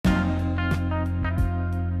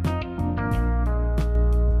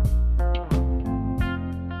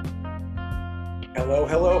Hello,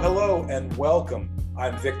 hello, hello, and welcome.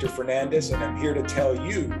 I'm Victor Fernandez, and I'm here to tell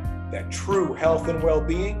you that true health and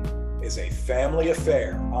well-being is a family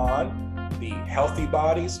affair on the Healthy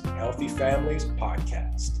Bodies, Healthy Families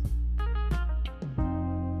podcast.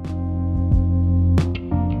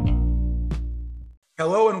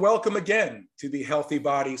 Hello, and welcome again to the Healthy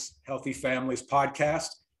Bodies, Healthy Families podcast.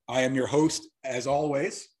 I am your host, as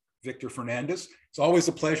always, Victor Fernandez. It's always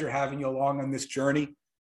a pleasure having you along on this journey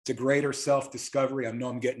to greater self-discovery. I know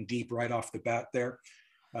I'm getting deep right off the bat there,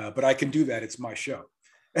 but I can do that. It's my show,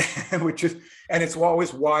 and it's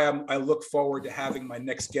always why I look forward to having my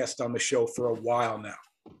next guest on the show for a while now.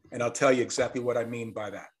 And I'll tell you exactly what I mean by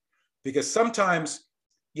that, because sometimes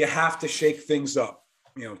you have to shake things up,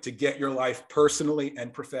 to get your life personally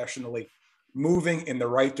and professionally moving in the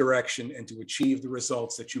right direction and to achieve the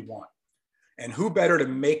results that you want. And who better to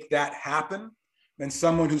make that happen than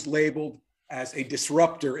someone who's labeled as a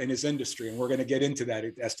disruptor in his industry. And we're going to get into that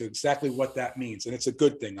as to exactly what that means. And it's a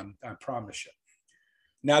good thing, I promise you.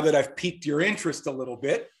 Now that I've piqued your interest a little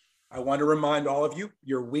bit, I want to remind all of you,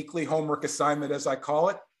 your weekly homework assignment, as I call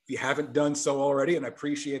it, if you haven't done so already, and I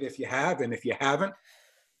appreciate if you have, and if you haven't,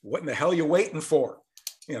 what in the hell are you waiting for?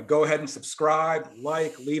 Go ahead and subscribe,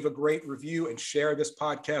 leave a great review, and share this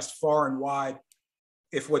podcast far and wide.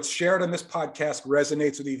 If what's shared on this podcast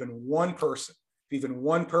resonates with even one person, if even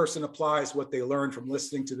one person applies what they learned from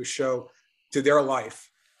listening to the show to their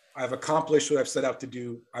life, I've accomplished what I've set out to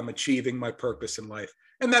do. I'm achieving my purpose in life.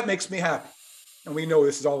 And that makes me happy. And we know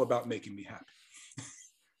this is all about making me happy.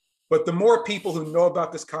 But the more people who know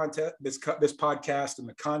about this content, this podcast and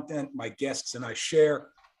the content my guests and I share,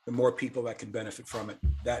 the more people that can benefit from it.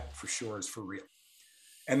 That for sure is for real.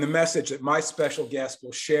 And the message that my special guest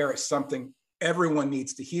will share is something everyone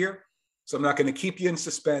needs to hear. So I'm not going to keep you in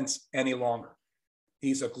suspense any longer.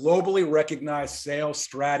 He's a globally recognized sales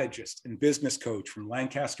strategist and business coach from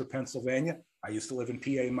Lancaster, Pennsylvania. I used to live in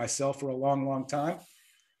PA myself for a long, long time.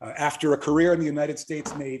 After a career in the United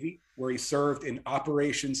States Navy, where he served in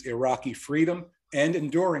Operations Iraqi Freedom and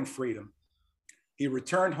Enduring Freedom, he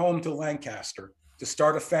returned home to Lancaster to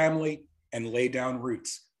start a family and lay down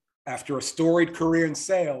roots. After a storied career in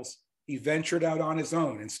sales, he ventured out on his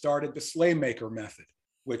own and started the Slaymaker method,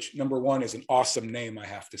 which, number one, is an awesome name, I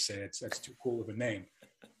have to say. That's too cool of a name.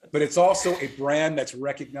 But it's also a brand that's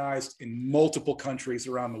recognized in multiple countries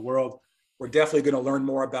around the world. We're definitely going to learn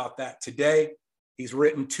more about that today. He's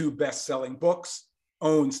written 2 best-selling books,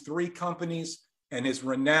 owns 3 companies, and is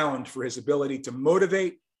renowned for his ability to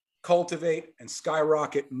motivate, cultivate, and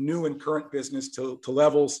skyrocket new and current business to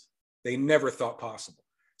levels they never thought possible.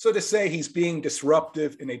 So to say he's being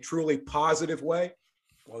disruptive in a truly positive way,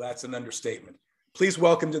 well, that's an understatement. Please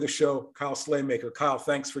welcome to the show, Kyle Slaymaker. Kyle,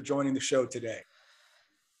 thanks for joining the show today.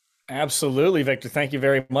 Absolutely, Victor. Thank you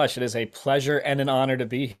very much. It is a pleasure and an honor to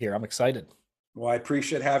be here. I'm excited. Well, I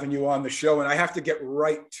appreciate having you on the show, and I have to get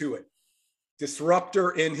right to it.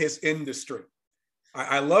 Disruptor in his industry.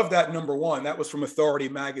 I love that number one. That was from Authority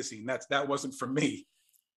Magazine. That wasn't from me.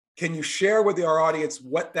 Can you share with our audience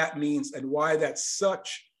what that means and why that's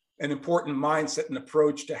such an important mindset and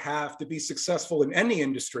approach to have to be successful in any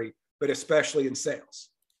industry, but especially in sales?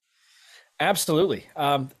 Absolutely.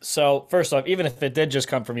 So first off, even if it did just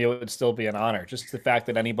come from you, it would still be an honor. Just the fact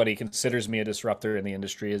that anybody considers me a disruptor in the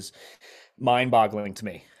industry is mind-boggling to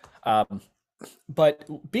me.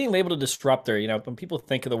 But being labeled a disruptor, when people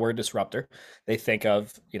think of the word disruptor, they think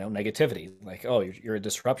of, negativity, like, oh, you're a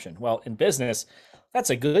disruption. Well, in business, that's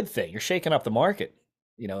a good thing. You're shaking up the market.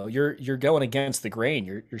 You're going against the grain.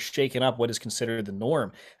 You're shaking up what is considered the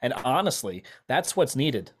norm. And honestly, that's what's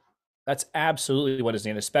needed. That's absolutely what is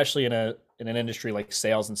needed, especially in an industry like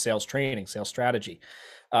sales and sales training, sales strategy.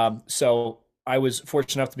 So I was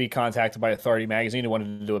fortunate enough to be contacted by Authority Magazine, who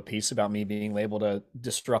wanted to do a piece about me being labeled a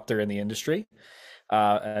disruptor in the industry.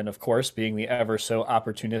 And of course, being the ever so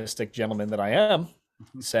opportunistic gentleman that I am,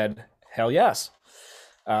 said, hell yes.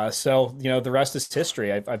 So, the rest is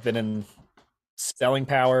history. I've been in selling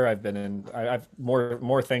power. I've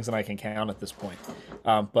more things than I can count at this point.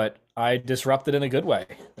 But I disrupted in a good way.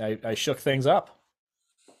 I shook things up.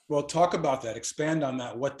 Well, talk about that. Expand on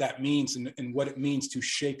that, what that means and what it means to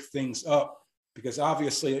shake things up. Because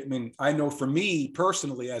obviously, I know for me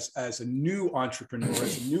personally, as a new entrepreneur,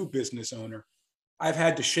 as a new business owner, I've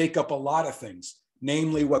had to shake up a lot of things,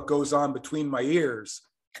 namely what goes on between my ears,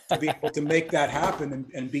 to be able to make that happen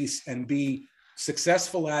and be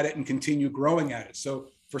successful at it and continue growing at it. So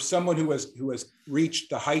for someone who has reached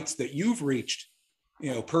the heights that you've reached,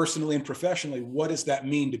 personally and professionally, what does that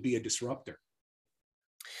mean to be a disruptor?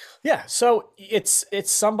 Yeah, so it's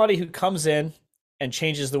somebody who comes in and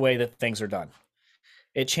changes the way that things are done.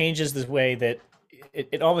 It changes the way that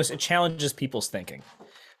it almost, it challenges people's thinking,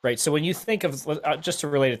 right? So when you think of, just to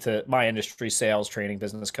relate it to my industry, sales, training,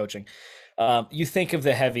 business coaching, you think of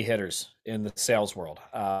the heavy hitters in the sales world.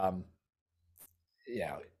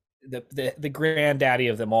 Yeah, the granddaddy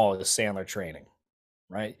of them all is Sandler Training,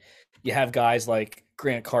 right? You have guys like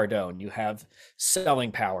Grant Cardone, you have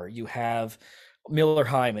Selling Power, you have Miller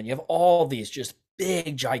Hyman, you have all these just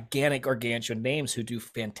big, gigantic, gargantuan names who do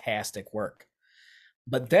fantastic work.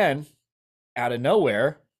 But then out of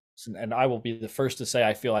nowhere, and I will be the first to say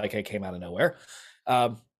I feel like I came out of nowhere.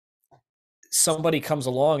 Um, Somebody comes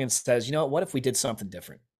along and says, you know, what if we did something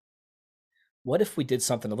different? What if we did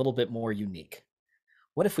something a little bit more unique?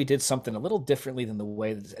 What if we did something a little differently than the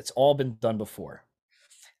way that it's all been done before?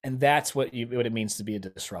 And that's what it means to be a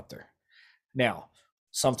disruptor. Now,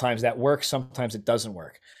 sometimes that works, sometimes it doesn't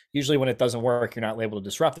work. Usually when it doesn't work, you're not labeled a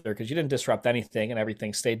disruptor because you didn't disrupt anything and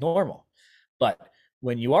everything stayed normal. But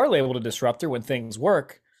when you are labeled a disruptor, when things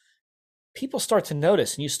work, people start to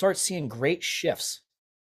notice and you start seeing great shifts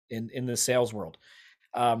in the sales world.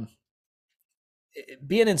 Um,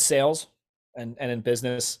 Being in sales and in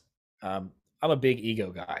business, I'm a big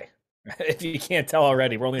ego guy. If you can't tell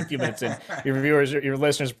already, we're only a few minutes in. Your viewers, your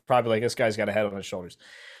listeners, are probably like, this guy's got a head on his shoulders.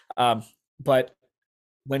 But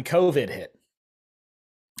when COVID hit,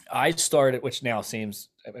 I started, which now seems,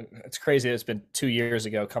 it's crazy. It's been 2 years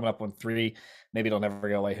ago, coming up on 3. Maybe it'll never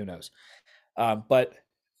go away. Who knows? But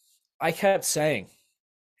I kept saying,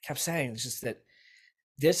 it's just that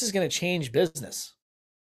this is going to change business.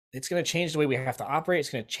 It's going to change the way we have to operate. It's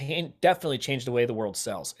going to definitely change the way the world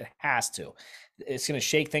sells. It has to. It's going to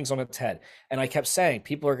shake things on its head. And I kept saying,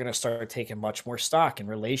 people are going to start taking much more stock in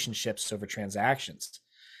relationships over transactions.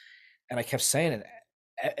 And I kept saying it.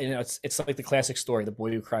 It's like the classic story, the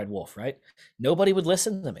boy who cried wolf, right? Nobody would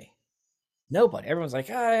listen to me. Nobody. Everyone's like,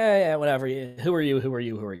 yeah, whatever. Who are you? Who are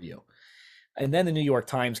you? Who are you? And then the New York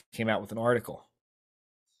Times came out with an article.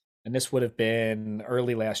 And this would have been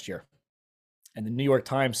early last year. And the New York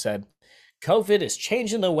Times said, COVID is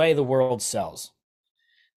changing the way the world sells.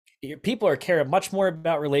 People are caring much more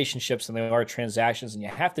about relationships than they are transactions, and you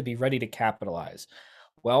have to be ready to capitalize.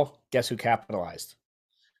 Well, guess who capitalized?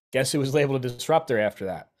 Guess who was labeled a disruptor after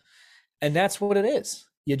that? And that's what it is.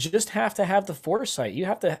 You just have to have the foresight. You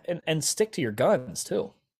have to, and stick to your guns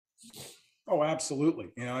too. Oh,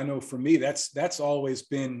 absolutely. I know for me, that's always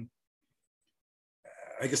been,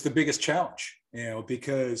 I guess, the biggest challenge,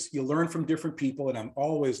 because you learn from different people, and I'm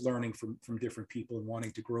always learning from different people and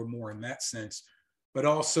wanting to grow more in that sense, but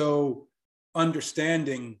also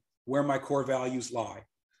understanding where my core values lie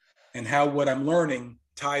and how what I'm learning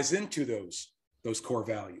ties into those core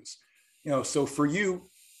values. So for you,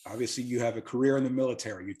 obviously you have a career in the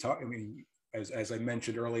military. As I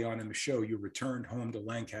mentioned early on in the show, you returned home to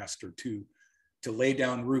Lancaster to lay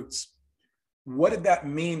down roots. What did that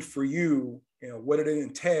mean for you? What did it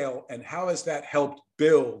entail, and how has that helped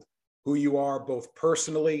build who you are both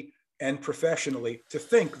personally and professionally to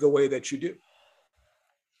think the way that you do?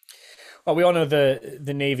 Well, we all know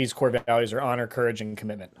the Navy's core values are honor, courage, and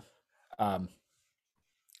commitment.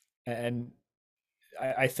 And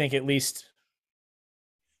I think, at least,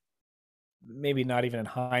 maybe not even in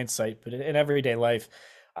hindsight, but in everyday life,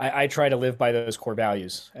 I try to live by those core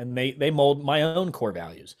values, and they mold my own core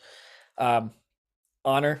values.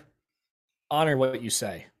 Honor what you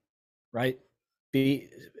say, right?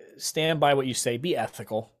 Stand by what you say. Be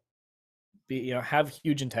ethical. Have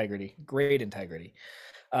huge integrity, great integrity.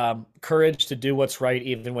 Courage to do what's right,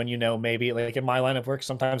 even when maybe, like in my line of work,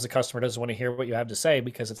 sometimes the customer doesn't want to hear what you have to say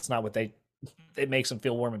because it's not what it makes them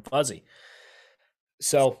feel warm and fuzzy.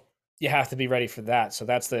 So you have to be ready for that. So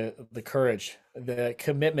that's the courage. The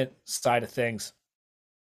commitment side of things,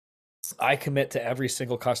 I commit to every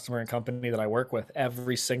single customer and company that I work with,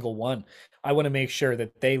 every single one. I want to make sure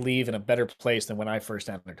that they leave in a better place than when I first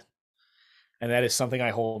entered. And that is something I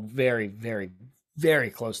hold very, very, very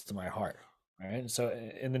close to my heart. Right. So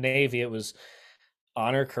in the Navy, it was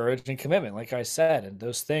honor, courage, and commitment, like I said. And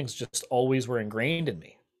those things just always were ingrained in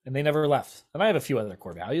me, and they never left. And I have a few other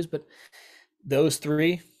core values, but those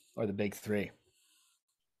 3 are the big 3.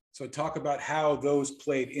 So talk about how those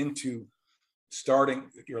played into starting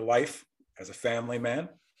your life as a family man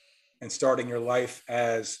and starting your life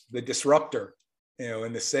as the disruptor,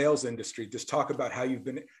 in the sales industry. Just talk about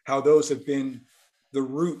how those have been the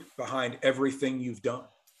root behind everything you've done.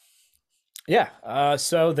 Yeah.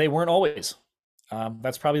 So they weren't always.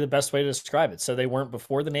 That's probably the best way to describe it. So they weren't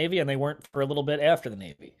before the Navy, and they weren't for a little bit after the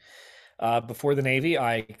Navy. Before the Navy,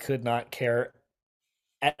 I could not care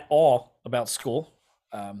at all about school.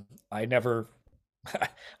 I never,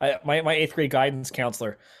 my 8th grade guidance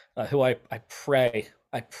counselor, who I pray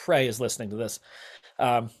I pray is listening to this.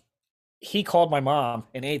 Um, he called my mom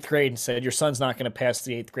in 8th grade and said, "Your son's not going to pass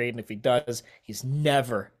the 8th grade. And if he does, he's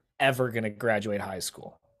never, ever going to graduate high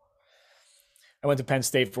school." I went to Penn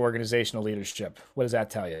State for organizational leadership. What does that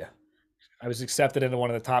tell you? I was accepted into one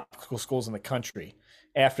of the top schools in the country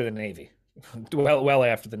after the Navy, well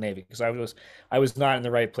after the Navy, because I was not in the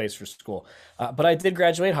right place for school. But I did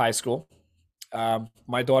graduate high school.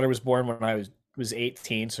 My daughter was born when I was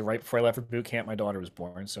 18, so right before I left for boot camp, my daughter was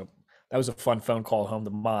born. So that was a fun phone call home to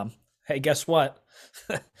mom. Hey, guess what?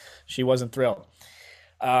 She wasn't thrilled.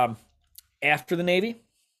 After the Navy,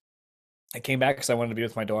 I came back because I wanted to be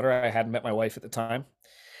with my daughter. I hadn't met my wife at the time.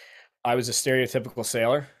 I was a stereotypical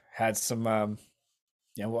sailor, had some, I'll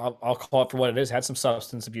call it for what it is, had some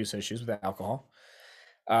substance abuse issues with alcohol.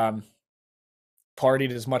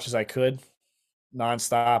 Partied as much as I could,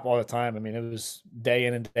 nonstop, all the time. I mean, it was day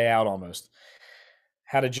in and day out almost.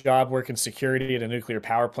 Had a job working security at a nuclear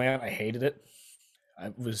power plant. I hated it.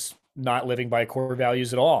 I was not living by core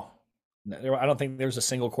values at all. I don't think there's a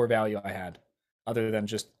single core value I had other than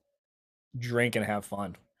just drink and have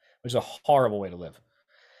fun. It was a horrible way to live.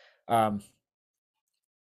 And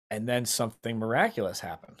then something miraculous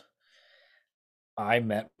happened. I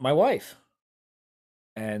met my wife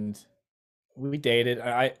and we dated.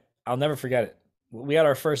 I'll never forget it. We had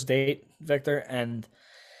our first date, Victor, and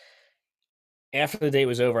after the date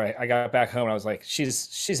was over, I got back home and I was like,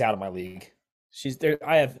 she's out of my league. She's there.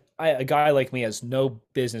 A guy like me has no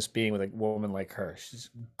business being with a woman like her. She's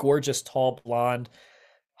gorgeous, tall, blonde,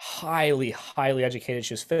 highly, highly educated.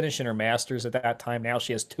 She was finishing her master's at that time. Now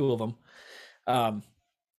she has 2 of them.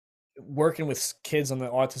 Working with kids on the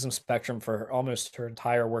autism spectrum for almost her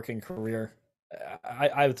entire working career.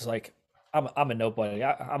 I was like, I'm a nobody.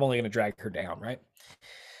 I'm only going to drag her down, right?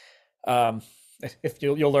 If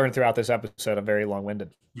you'll learn throughout this episode, I'm very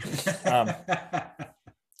long-winded.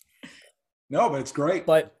 No, but it's great.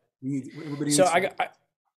 But everybody so needs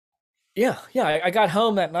I got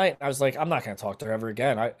home that night. I was like, I'm not going to talk to her ever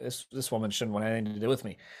again. This woman shouldn't want anything to do with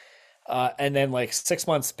me. And then like 6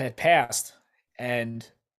 months had passed, and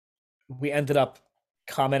we ended up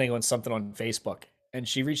commenting on something on Facebook. And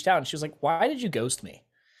she reached out and she was like, "Why did you ghost me?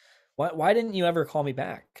 Why didn't you ever call me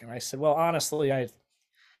back?" And I said, "Well, honestly, I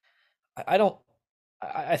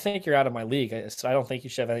think you're out of my league. I don't think you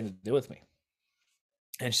should have anything to do with me."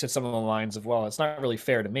 And she said something along the lines of, "Well, it's not really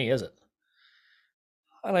fair to me, is it?"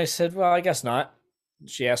 And I said, "Well, I guess not."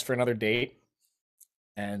 She asked for another date.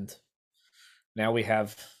 And now we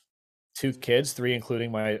have 2 kids, 3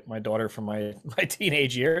 including my daughter from my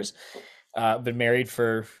teenage years. Been married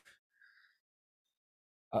for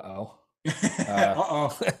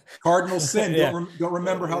cardinal sin. Yeah. Don't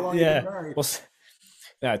remember how long you've been married. Well,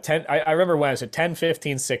 10. I remember when I said 10,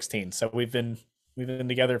 15, 16. So we've been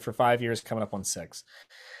together for 5 years, coming up on 6.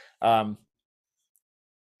 And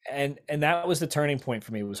that was the turning point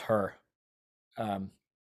for me, was her.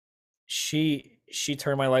 She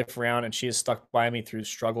turned my life around, and she has stuck by me through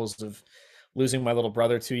struggles of losing my little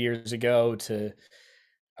brother 2 years ago to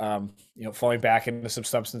falling back into some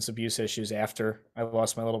substance abuse issues after I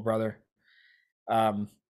lost my little brother. And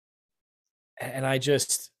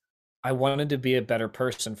I wanted to be a better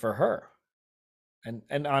person for her,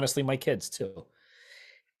 and honestly, my kids too.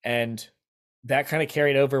 And that kind of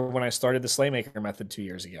carried over when I started the Slaymaker method 2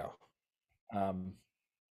 years ago.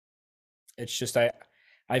 It's just, I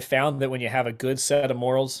found that when you have a good set of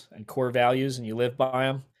morals and core values and you live by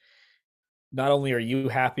them, not only are you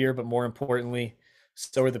happier, but more importantly,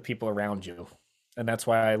 so are the people around you. And that's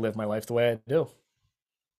why I live my life the way I do.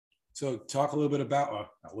 So talk a little bit about,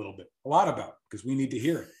 a lot about, because we need to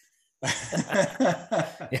hear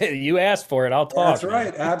it. You asked for it. I'll talk. That's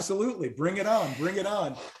right. Absolutely. Bring it on.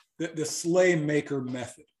 The Slaymaker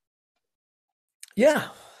method. Yeah.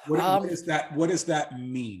 What does that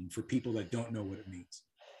mean for people that don't know what it means?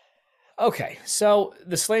 Okay. So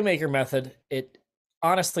the Slaymaker method, it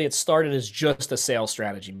started as just a sales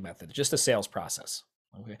strategy method, just a sales process.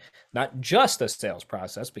 Okay. Not just a sales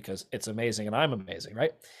process, because it's amazing and I'm amazing,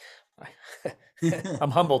 right? I'm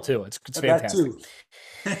humble too. It's fantastic.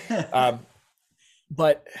 That too.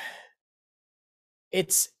 But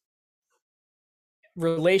it's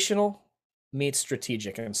relational meets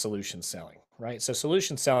strategic and solution selling, right? So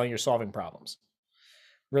solution selling, you're solving problems.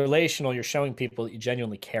 Relational, you're showing people that you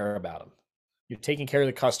genuinely care about them. You're taking care of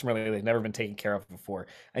the customer like they've never been taken care of before.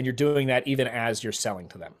 And you're doing that even as you're selling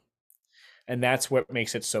to them. And that's what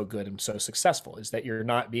makes it so good and so successful, is that you're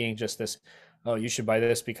not being just this, "Oh, you should buy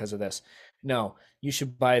this because of this." No, you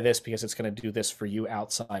should buy this because it's going to do this for you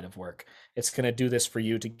outside of work. It's going to do this for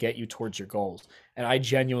you to get you towards your goals. And I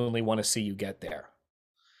genuinely want to see you get there.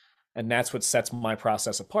 And that's what sets my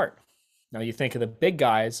process apart. Now you think of the big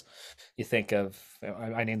guys, you think of,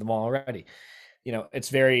 I named them all already.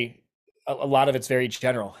 It's a lot of it's very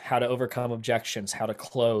general: how to overcome objections, how to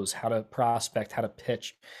close, how to prospect, how to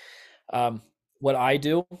pitch. Um, what I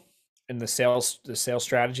do in the sales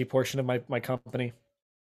strategy portion of my company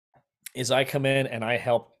is I come in and I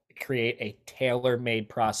help create a tailor-made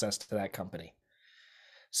process to that company.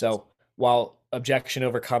 So while objection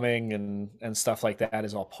overcoming and stuff like that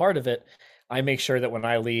is all part of it, I make sure that when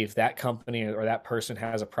I leave, that company or that person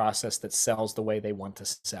has a process that sells the way they want to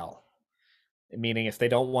sell. Meaning, if they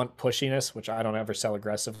don't want pushiness, which I don't ever sell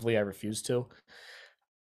aggressively, I refuse to,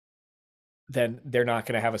 then they're not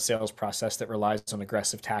going to have a sales process that relies on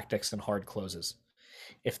aggressive tactics and hard closes.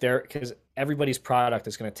 Because everybody's product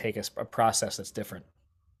is going to take a process that's different.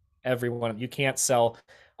 Everyone, you can't sell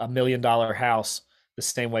 $1 million house the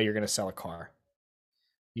same way you're going to sell a car.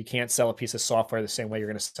 You can't sell a piece of software the same way you're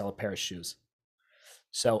going to sell a pair of shoes.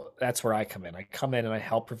 So that's where I come in. I come in and I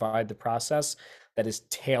help provide the process that is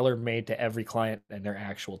tailor made to every client and their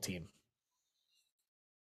actual team.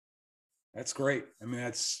 That's great.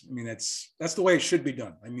 That's the way it should be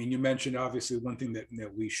done. You mentioned obviously one thing that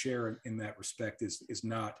we share in that respect is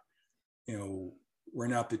not, we're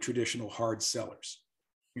not the traditional hard sellers.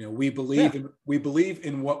 We believe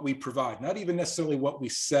in what we provide, not even necessarily what we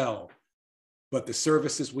sell, but the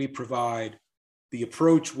services we provide, the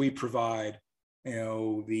approach we provide,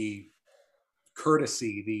 the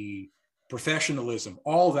courtesy, the professionalism,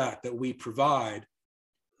 all that we provide,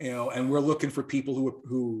 and we're looking for people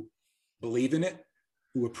who believe in it,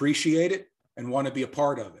 who appreciate it, and want to be a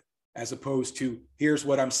part of it, as opposed to, here's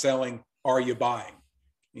what I'm selling, are you buying?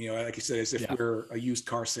 Like you said, as if we're a used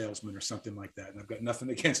car salesman or something like that. And I've got nothing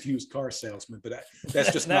against used car salesmen, but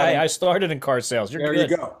that's just not. I started in car sales. There good.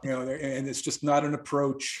 You go. And it's just not an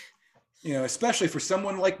approach, especially for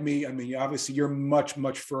someone like me. Obviously you're much,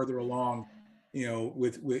 much further along,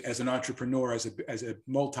 with as an entrepreneur, as a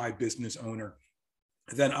multi-business owner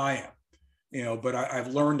than I am. But I've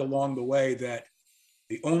learned along the way that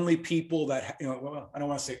the only people that, well, I don't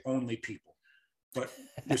want to say only people, but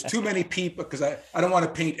there's too many people, because I don't want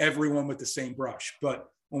to paint everyone with the same brush. But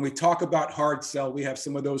when we talk about hard sell, we have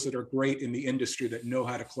some of those that are great in the industry that know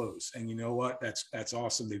how to close. And you know what? That's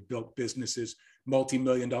awesome. They've built businesses,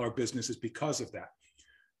 multi-million-dollar businesses because of that.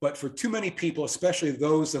 But for too many people, especially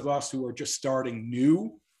those of us who are just starting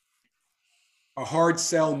new, a hard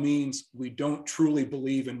sell means we don't truly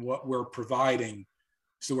believe in what we're providing.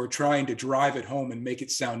 So we're trying to drive it home and make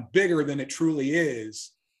it sound bigger than it truly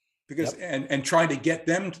is, because and trying to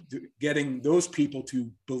getting those people to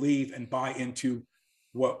believe and buy into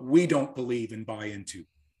what we don't believe and buy into.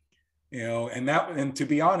 And to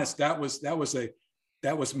be honest, that was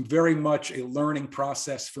very much a learning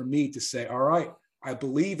process for me to say, all right, I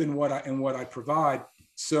believe in what I provide.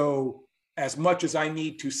 So as much as I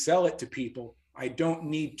need to sell it to people, I don't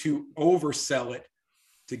need to oversell it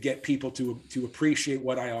to get people to appreciate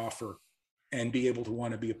what I offer and be able to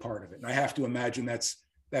want to be a part of it. And I have to imagine that's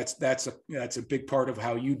a big part of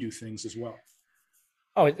how you do things as well.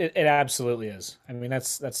 Oh, it absolutely is.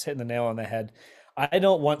 That's hitting the nail on the head. I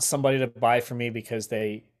don't want somebody to buy from me because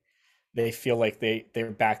they feel like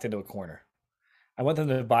they're backed into a corner. I want them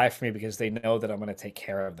to buy from me because they know that I'm going to take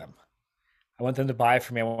care of them. I want them to buy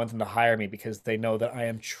from me. I want them to hire me because they know that I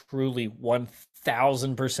am truly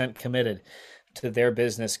 1000% committed to their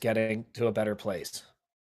business getting to a better place.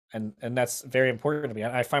 And that's very important to me.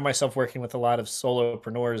 I find myself working with a lot of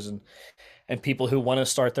solopreneurs and people who want to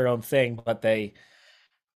start their own thing, but they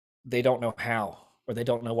don't know how, or they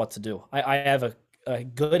don't know what to do. I have a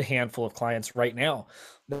good handful of clients right now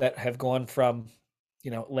that have gone from,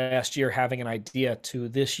 last year having an idea to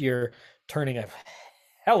this year turning a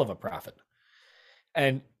hell of a profit.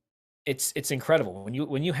 And it's incredible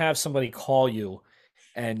when you have somebody call you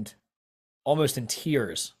and almost in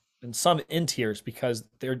tears, and some in tears because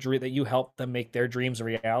that you help them make their dreams a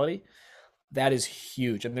reality. That is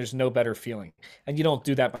huge, and there's no better feeling. And you don't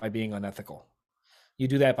do that by being unethical. You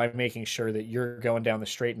do that by making sure that you're going down the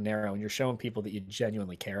straight and narrow and you're showing people that you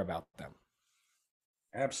genuinely care about them.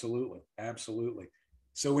 Absolutely.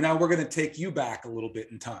 So now we're going to take you back a little bit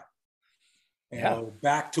in time.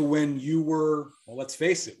 Back to when you were, well, let's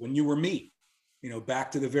face it, when you were me,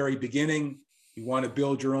 back to the very beginning. You want to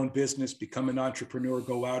build your own business, become an entrepreneur,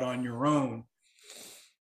 go out on your own.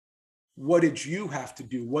 What did you have to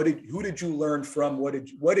do? Who did you learn from? What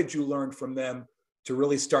did you learn from them to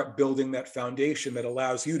really start building that foundation that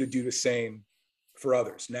allows you to do the same for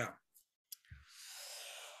others now?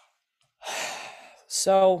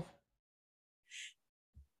 So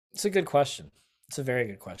it's a good question. It's a very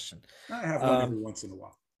good question. I have one every once in a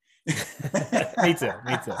while. Me too.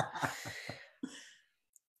 Me too.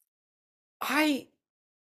 I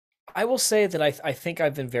I will say that I think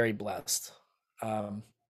I've been very blessed. Um,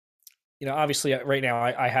 obviously right now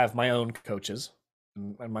I have my own coaches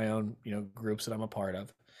and my own, groups that I'm a part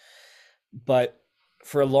of. But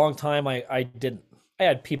for a long time, I didn't. I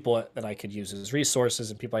had people that I could use as resources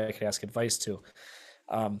and people I could ask advice to.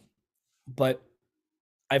 Um, but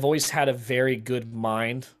I've always had a very good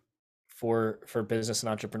mind for business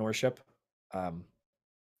and entrepreneurship. Um,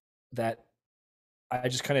 that I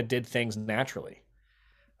just kind of did things naturally.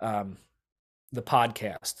 Um, the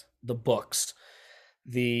podcast, the books,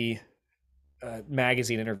 the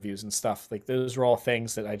magazine interviews and stuff, like those were all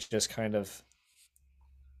things that I just kind of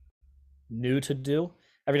knew to do.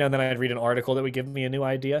 Every now and then I'd read an article that would give me a new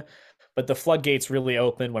idea, but the floodgates really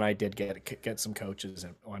opened when I did get some coaches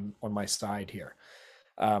on my side here.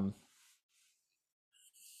 Um,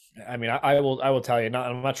 I mean, I will tell you,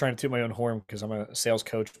 I'm not trying to toot my own horn because I'm a sales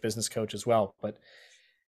coach, business coach as well, but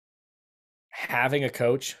having a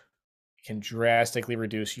coach can drastically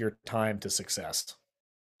reduce your time to success.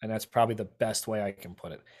 And that's probably the best way I can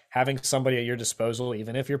put it. Having somebody at your disposal,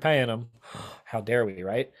 even if you're paying them, how dare we,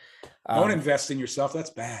 right? Don't invest in yourself. That's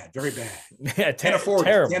bad. Very bad. Yeah, Can't afford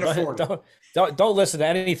terrible. it. Can't afford Don't listen to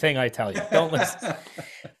anything I tell you. Don't listen.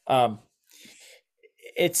 Um,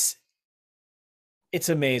 it's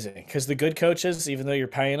amazing because the good coaches, even though you're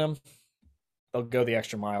paying them, they'll go the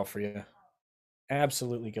extra mile for you.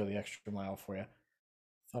 Absolutely go the extra mile for you.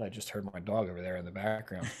 Thought I just heard my dog over there in the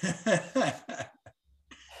background.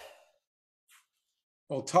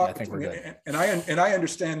 Well, Yeah, I think we're good. and I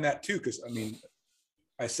understand that too, because I mean,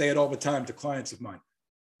 I say it all the time to clients of mine.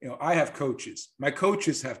 I have coaches. My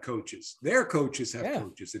coaches have coaches. Their coaches have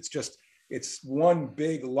coaches. It's one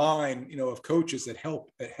big line, of coaches that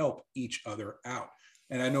help each other out.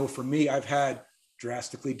 And I know for me, I've had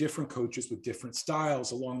drastically different coaches with different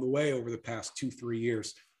styles along the way over the past 2-3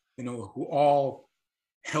 years, who all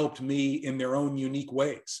helped me in their own unique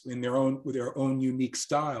ways, with their own unique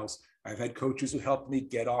styles. I've had coaches who helped me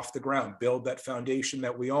get off the ground, build that foundation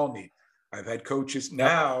that we all need. I've had coaches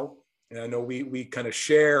now, and I know we kind of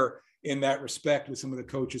share in that respect with some of the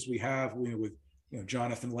coaches we have, with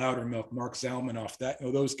Jonathan Loudermilk, Mark Zalmanoff,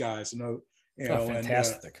 those guys,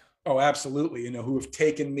 fantastic. And absolutely, who have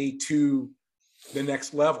taken me to the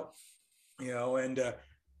next level, and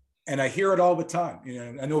I hear it all the time.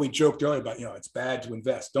 I know we joked earlier about, it's bad to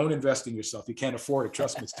invest. Don't invest in yourself. You can't afford it.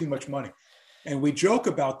 Trust me, it's too much money. And we joke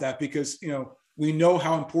about that because, we know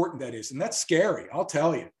how important that is. And that's scary. I'll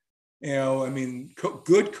tell you, I mean,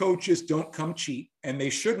 good coaches don't come cheap, and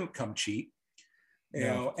they shouldn't come cheap,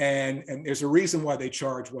 and there's a reason why they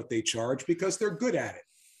charge what they charge, because they're good at it,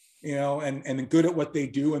 and good at what they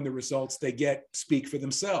do, and the results they get speak for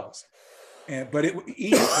themselves. But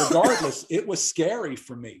regardless, it was scary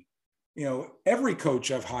for me. Every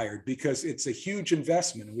coach I've hired, because it's a huge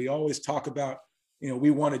investment. And we always talk about,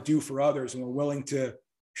 we want to do for others, and we're willing to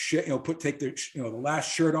take the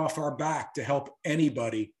last shirt off our back to help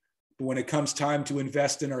anybody. But when it comes time to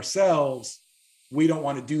invest in ourselves, we don't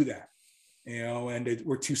want to do that, and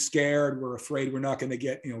we're too scared. We're afraid we're not going to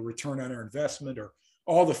get, return on our investment, or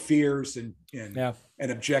all the fears and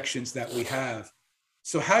objections that we have.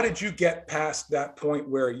 So how did you get past that point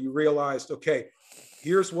where you realized, okay,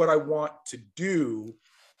 here's what I want to do.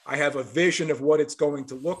 I have a vision of what it's going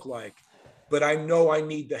to look like, but I know I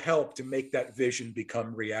need the help to make that vision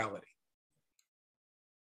become reality?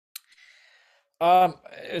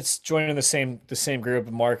 It's joining the same group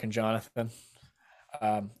of Mark and Jonathan.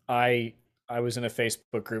 I was in a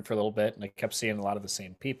Facebook group for a little bit, and I kept seeing a lot of the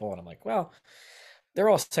same people, and I'm like, well, they're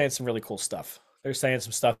all saying some really cool stuff. They're saying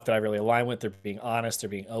some stuff that I really align with. They're being honest. They're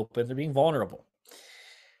being open. They're being vulnerable.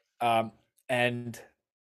 And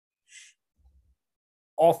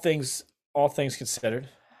all things considered,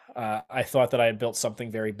 I thought that I had built something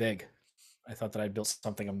very big. I thought that I built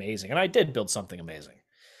something amazing, and I did build something amazing.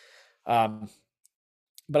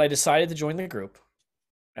 But I decided to join the group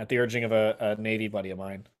at the urging of a Navy buddy of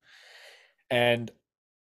mine, and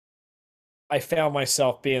I found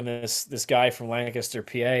myself being this guy from Lancaster,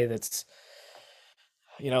 PA, that's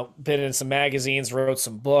been in some magazines, wrote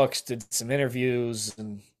some books, did some interviews,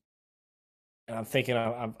 and I'm thinking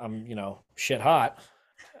I'm shit hot,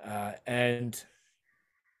 and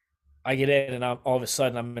I get in, and all of a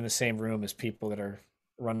sudden I'm in the same room as people that are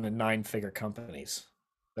running 9-figure companies,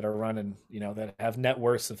 that are running, that have net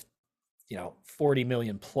worths of 40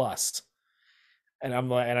 million plus, and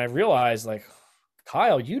I realized, like,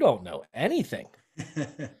 Kyle, you don't know anything.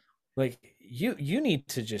 Like, you need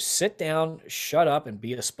to just sit down, shut up, and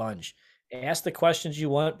be a sponge. Ask the questions you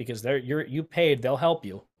want, because you paid, they'll help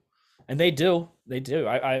you. And they do.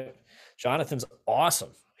 Jonathan's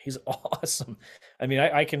awesome. He's awesome. I mean,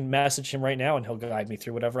 I can message him right now and he'll guide me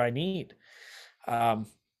through whatever I need. Um,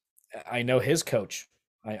 I know his coach.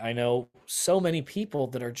 I know so many people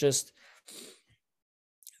that are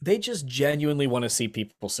they just genuinely want to see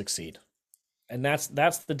people succeed. And that's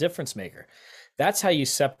the difference maker. That's how you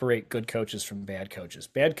separate good coaches from bad coaches.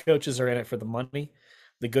 Bad coaches are in it for the money.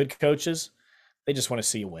 The good coaches, they just want to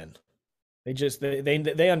see you win.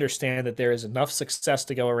 They understand that there is enough success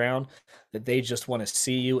to go around that they just want to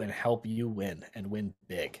see you and help you win and win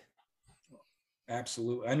big.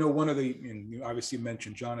 Absolutely. I know one of the, and you obviously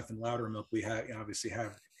mentioned Jonathan Loudermilk. We obviously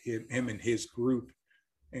have him and his group,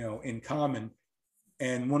 in common.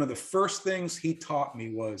 And one of the first things he taught me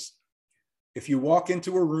was, if you walk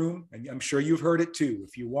into a room, and I'm sure you've heard it too,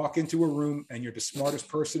 if you walk into a room and you're the smartest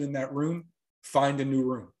person in that room, find a new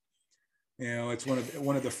room. It's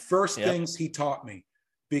one of the first things he taught me,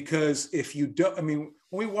 because if you don't, I mean,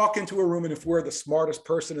 when we walk into a room and if we're the smartest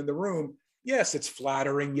person in the room, yes, it's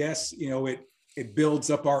flattering. Yes, it builds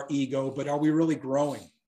up our ego, but are we really growing?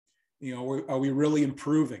 Are we really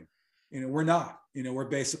improving? We're not. We're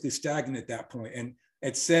basically stagnant at that point. And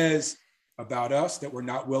it says about us that we're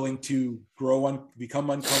not willing to become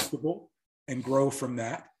uncomfortable and grow from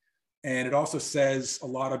that. And it also says a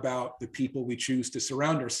lot about the people we choose to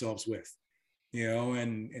surround ourselves with.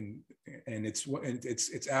 And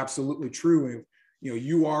it's absolutely true.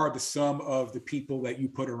 You are the sum of the people that you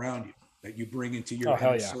put around you, that you bring into your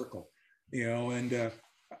inner circle. And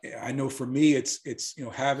I know for me, it's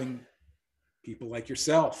having people like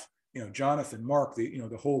yourself, Jonathan, Mark,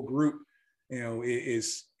 the whole group,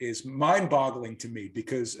 is mind-boggling to me,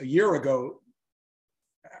 because a year ago,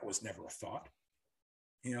 that was never a thought.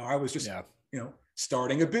 I was just,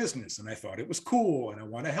 starting a business, and I thought it was cool and I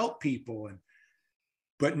want to help people,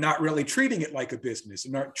 but not really treating it like a business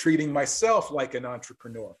and not treating myself like an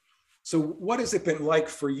entrepreneur. So what has it been like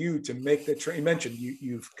for you to make that you mentioned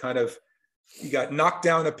you got knocked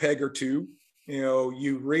down a peg or two,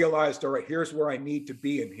 you realized, all right, here's where I need to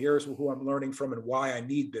be, and here's who I'm learning from and why I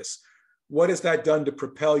need this. What has that done to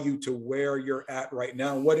propel you to where you're at right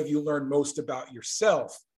now? What have you learned most about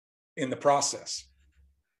yourself in the process?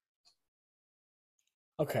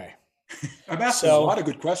 Okay. I'm asking a lot of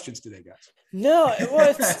good questions today, guys. No,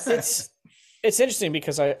 well, it's interesting,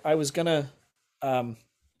 because I was gonna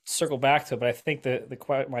circle back to it, but I think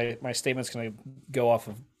my statement's gonna go off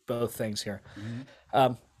of both things here.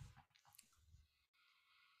 Mm-hmm.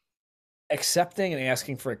 Accepting and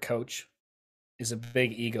asking for a coach is a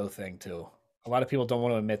big ego thing too. A lot of people don't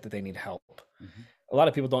want to admit that they need help. Mm-hmm. A lot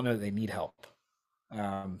of people don't know that they need help.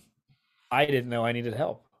 I didn't know I needed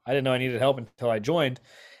help. I didn't know I needed help until I joined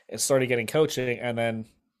and started getting coaching. And then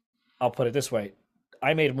I'll put it this way.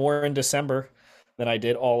 I made more in December than I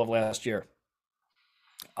did all of last year.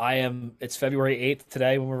 It's February 8th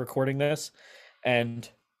today when we're recording this, and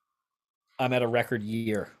I'm at a record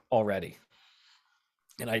year already.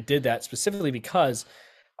 And I did that specifically because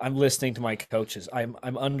I'm listening to my coaches. I'm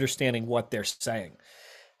understanding what they're saying.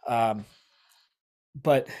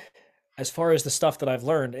 But as far as the stuff that I've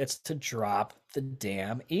learned, it's to drop the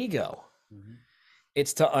damn ego. Mm-hmm.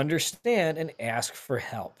 It's to understand and ask for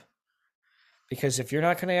help. Because if you're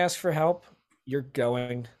not going to ask for help, you're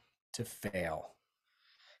going to fail.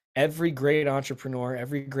 Every great entrepreneur,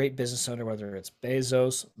 every great business owner, whether it's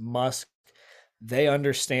Bezos, Musk, they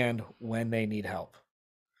understand when they need help.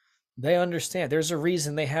 They understand. There's a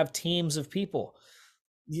reason they have teams of people.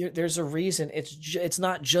 There's a reason it's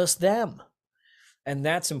not just them. And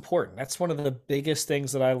that's important. That's one of the biggest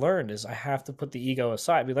things that I learned, is I have to put the ego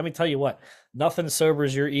aside. But let me tell you what, nothing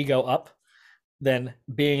sobers your ego up than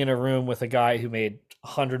being in a room with a guy who made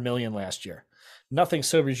 100 million last year. Nothing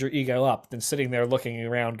sobers your ego up than sitting there looking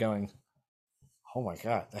around going, oh my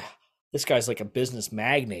God, this guy's like a business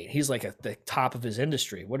magnate. He's like at the top of his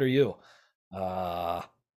industry. What are you?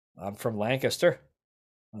 I'm from Lancaster.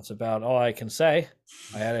 That's about all I can say.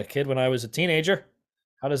 I had a kid when I was a teenager.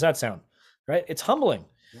 How does that sound? Right? It's humbling.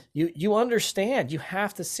 You understand. You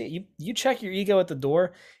have to see. You check your ego at the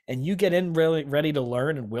door, and you get in really ready to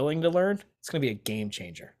learn and willing to learn. It's going to be a game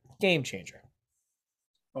changer. Game changer.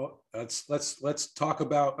 Oh, let's talk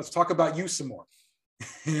about you some more.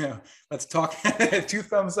 Yeah, let's talk. 2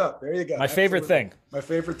 thumbs up. There you go. My favorite thing. My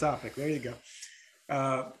favorite topic. There you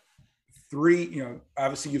go. 3.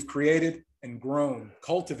 Obviously you've created and grown,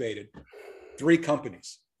 cultivated 3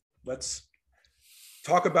 companies. Let's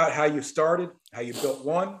talk about how you started, how you built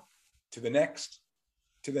one to the next,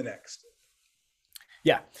 to the next.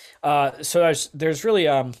 Yeah. So there's really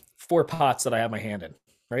 4 pots that I have my hand in,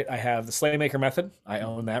 right? I have the Slaymaker method. I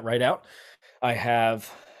own that right out. I have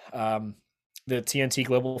the TNT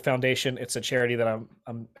Global Foundation. It's a charity that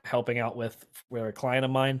I'm helping out with a client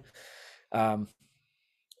of mine.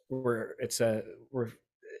 It's a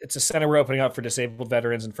center we're opening up for disabled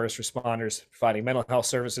veterans and first responders, providing mental health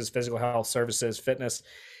services, physical health services, fitness,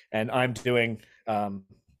 and I'm doing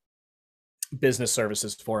business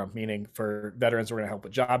services for them, meaning for veterans, we're going to help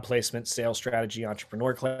with job placement, sales strategy,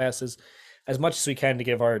 entrepreneur classes, as much as we can to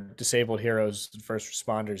give our disabled heroes and first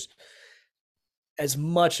responders as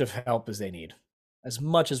much of help as they need, as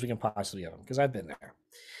much as we can possibly give them, because I've been there.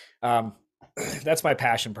 That's my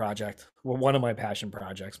passion project. Well, one of my passion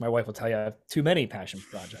projects. My wife will tell you I have too many passion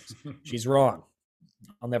projects. She's wrong.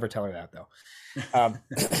 I'll never tell her that, though.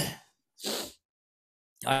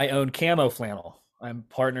 I own Camo Flannel. I'm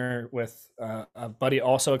partner with a buddy,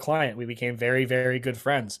 also a client. We became very, very good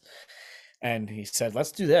friends. And he said,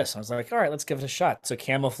 let's do this. I was like, all right, let's give it a shot. So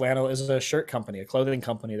Camo Flannel is a shirt company, a clothing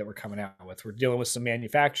company that we're coming out with. We're dealing with some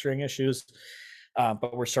manufacturing issues,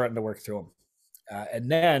 but we're starting to work through them.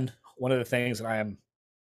 And then one of the things that I am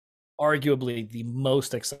arguably the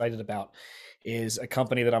most excited about is a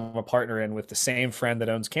company that I'm a partner in with the same friend that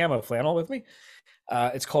owns Camo Flannel with me.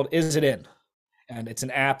 It's called Is It In? And it's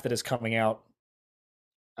an app that is coming out.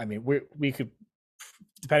 I mean, we could,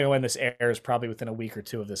 depending on when this airs, probably within a week or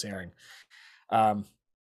two of this airing. It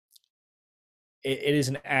is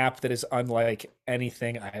an app that is unlike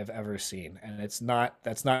anything I have ever seen. And that's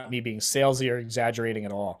not me being salesy or exaggerating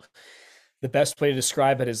at all. The best way to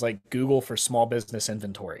describe it is like Google for small business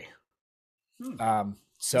inventory.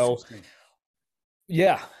 So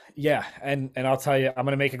yeah. And I'll tell you, I'm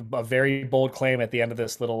going to make a very bold claim at the end of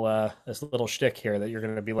this little shtick here that you're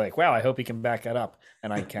going to be like, wow, I hope he can back that up.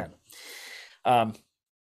 And I can.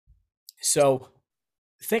 So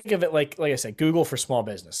think of it like I said, Google for small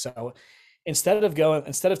business. So instead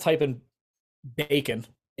of typing bacon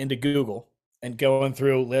into Google and going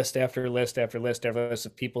through list after list after list after list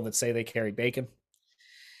of people that say they carry bacon,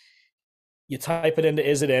 you type it into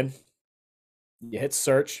Is It In? You hit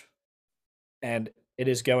search, and it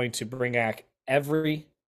is going to bring back every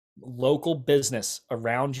local business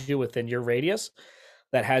around you within your radius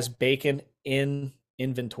that has bacon in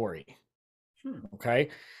inventory. Okay.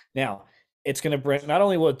 Now it's going to bring, not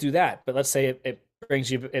only will it do that, but let's say it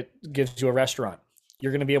gives you a restaurant.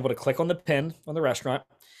 You're going to be able to click on the pin on the restaurant.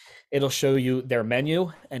 It'll show you their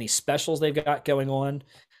menu, any specials they've got going on.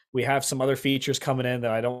 We have some other features coming in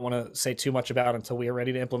that I don't want to say too much about until we are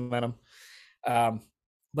ready to implement them.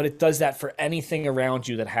 But it does that for anything around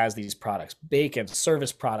you that has these products: bacon,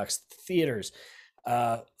 service products, theaters,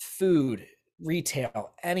 food,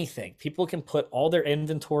 retail, anything. People can put all their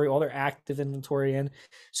inventory, all their active inventory in.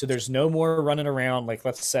 So there's no more running around. Like,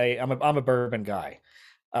 let's say I'm a bourbon guy.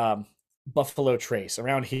 Buffalo Trace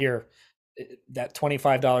around here, that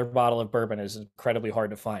 $25 bottle of bourbon is incredibly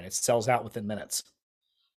hard to find. It sells out within minutes.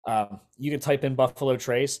 You can type in Buffalo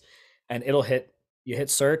Trace and you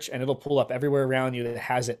hit search and it'll pull up everywhere around you that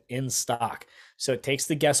has it in stock. So it takes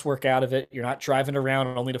the guesswork out of it. You're not driving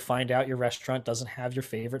around only to find out your restaurant doesn't have your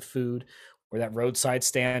favorite food, or that roadside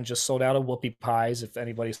stand just sold out of whoopie pies. If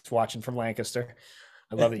anybody's watching from Lancaster,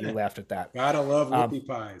 I love that you laughed at that. Gotta love whoopie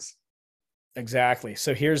pies. Exactly.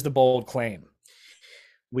 So here's the bold claim.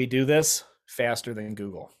 We do this faster than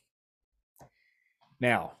Google.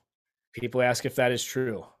 Now, people ask if that is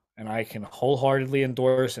true. And I can wholeheartedly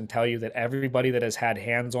endorse and tell you that everybody that has had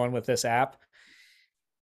hands-on with this app,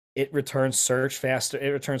 it returns search faster. It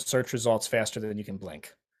returns search results faster than you can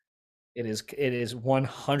blink. It is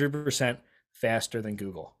 100% faster than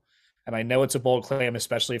Google. And I know it's a bold claim,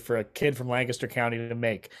 especially for a kid from Lancaster County to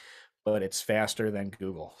make, but it's faster than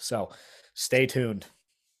Google. So stay tuned.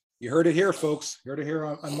 You heard it here, folks. You heard it here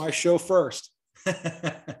on my show first.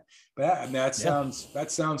 But that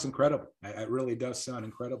sounds incredible. It really does sound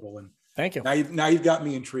incredible. And thank you. Now you've got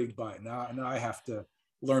me intrigued by it. Now I have to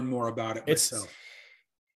learn more about it myself.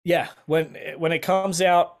 Yeah, when it comes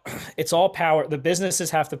out, it's all power. The businesses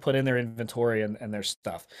have to put in their inventory and their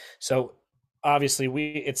stuff. So obviously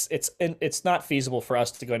it's not feasible for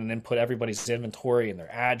us to go in and input everybody's inventory and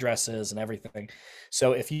their addresses and everything.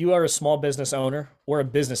 So if you are a small business owner or a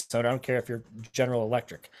business owner, I don't care if you're General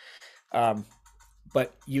Electric,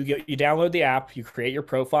 but you download the app, you create your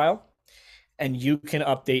profile, and you can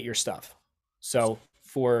update your stuff. So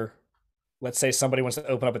for, let's say somebody wants to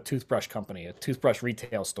open up a toothbrush company, a toothbrush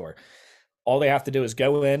retail store. All they have to do is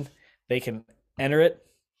go in, they can enter it,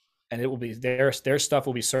 and it will be their stuff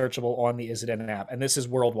will be searchable on the Is It In app. And this is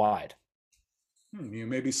worldwide. You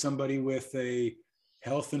may be somebody with a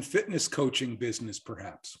health and fitness coaching business,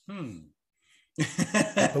 perhaps.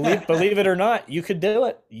 Believe it or not, you could do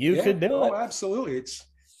it. You could do it. Oh, absolutely.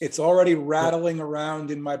 it's already rattling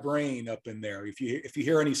around in my brain up in there. If you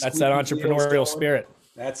hear any That's that squeaky wheels entrepreneurial going, spirit.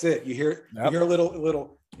 that's it. You hear a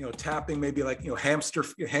little tapping, maybe like hamster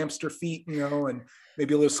feet, and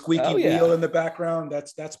maybe a little squeaky wheel in the background.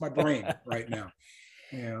 That's my brain right now.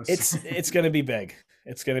 It's going to be big.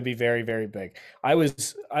 It's going to be very, very big. I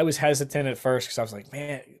was hesitant at first because I was like,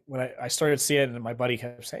 man, when I started seeing it, and my buddy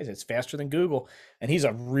kept saying it's faster than Google, and he's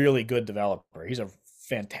a really good developer. He's a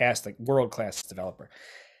fantastic world-class developer.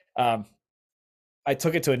 I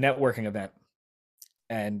took it to a networking event,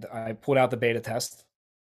 and I put out the beta test,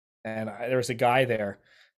 and there was a guy there,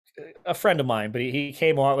 a friend of mine, but he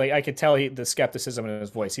came on, like I could tell the skepticism in his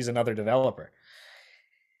voice. He's another developer.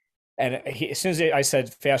 And as soon as I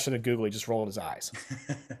said faster than Google, he just rolled his eyes.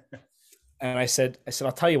 And I said,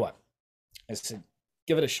 I'll tell you what. I said,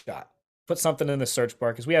 give it a shot. Put something in the search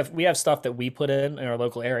bar, because we have stuff that we put in our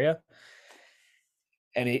local area.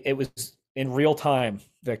 And it was in real time,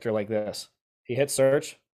 Victor, like this. He hit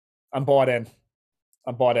search. I'm bought in.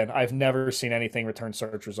 I've never seen anything return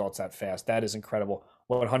search results that fast. That is incredible.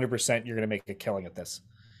 100% you're going to make a killing at this.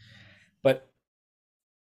 But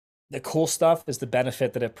the cool stuff is the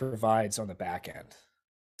benefit that it provides on the back end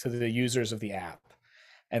to the users of the app.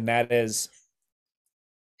 And that is,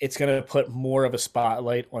 it's going to put more of a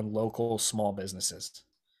spotlight on local small businesses.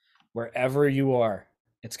 Wherever you are,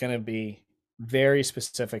 it's going to be very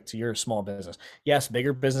specific to your small business. Yes,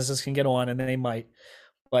 bigger businesses can get on, and they might,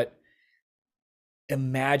 but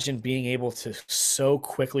imagine being able to so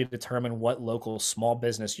quickly determine what local small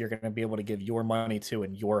business you're going to be able to give your money to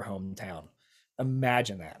in your hometown.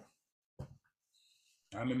 Imagine that.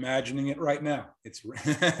 I'm imagining it right now.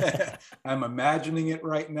 I'm imagining it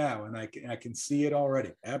right now, and I can see it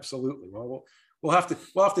already. Absolutely. Well, we'll have to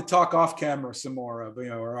talk off camera some more,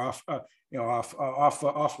 or off,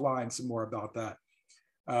 offline some more about that.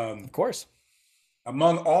 Of course.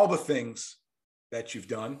 Among all the things that you've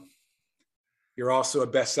done, you're also a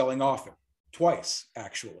best-selling author, twice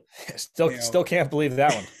actually. Still can't believe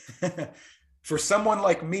that one. For someone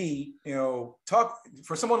like me,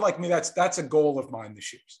 that's a goal of mine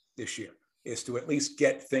this year is to at least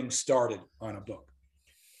get things started on a book.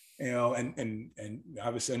 And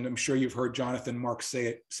obviously, and I'm sure you've heard Jonathan Marks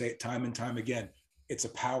say it time and time again. It's a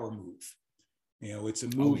power move. It's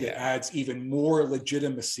a move that adds even more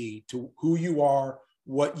legitimacy to who you are,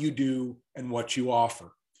 what you do, and what you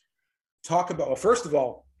offer. First of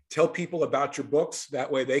all, tell people about your books.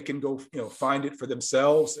 That way they can go, find it for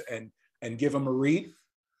themselves and give them a read,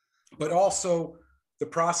 but also the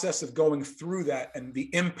process of going through that and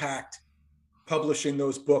the impact publishing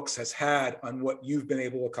those books has had on what you've been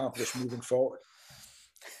able to accomplish moving forward.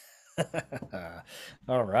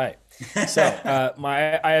 All right. So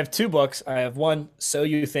I have two books. I have one, So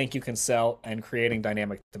You Think You Can Sell, and Creating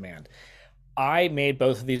Dynamic Demand. I made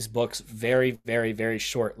both of these books very, very, very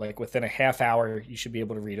short. Like within a half hour, you should be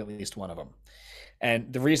able to read at least one of them.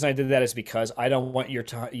 And the reason I did that is because I don't want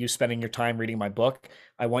you spending your time reading my book.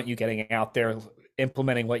 I want you getting out there,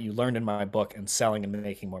 implementing what you learned in my book, and selling and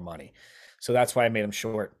making more money. So that's why I made them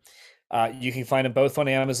short. You can find them both on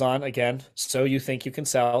Amazon. Again, So You Think You Can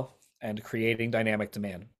Sell and Creating Dynamic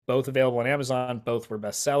Demand. Both available on Amazon. Both were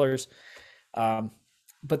bestsellers.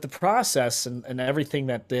 But the process and everything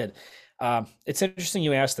that did, it's interesting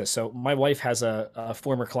you asked this. So my wife has a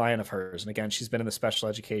former client of hers. And again, she's been in the special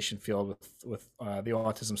education field with the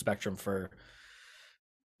autism spectrum for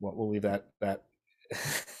we'll leave that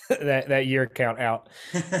that year count out.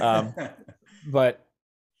 But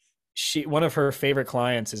one of her favorite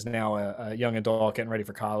clients is now a young adult getting ready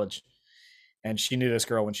for college. And she knew this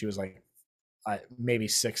girl when she was like maybe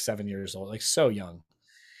 6-7 years old, like so young.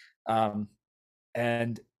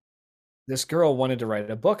 And this girl wanted to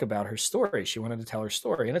write a book about her story. She wanted to tell her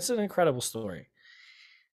story, and it's an incredible story.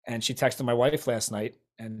 And she texted my wife last night,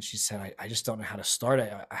 and she said, I just don't know how to start.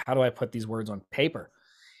 How do I put these words on paper?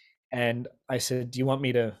 And I said, do you want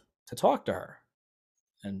me to talk to her?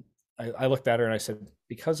 And I looked at her and I said,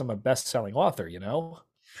 because I'm a best-selling author,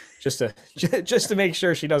 just to make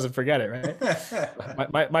sure she doesn't forget it, right?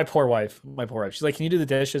 My poor wife. She's like, can you do the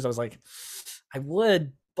dishes? I was like, I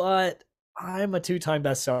would, but I'm a 2-time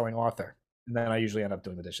best-selling author. And then I usually end up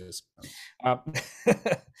doing the dishes.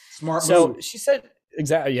 Smart so move. She said,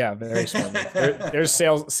 exactly. Yeah, very smart move. There's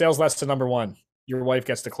sales lesson number 1. Your wife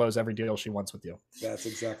gets to close every deal she wants with you. That's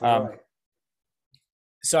exactly right.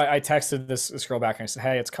 So I texted this girl back and I said,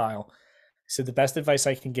 hey, it's Kyle. I said, the best advice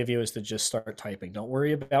I can give you is to just start typing. Don't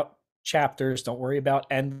worry about chapters. Don't worry about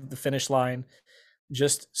the finish line.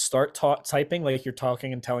 Just start typing like you're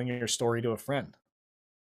talking and telling your story to a friend.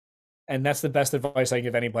 And that's the best advice I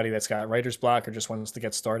give anybody that's got writer's block or just wants to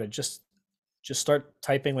get started. Just Just start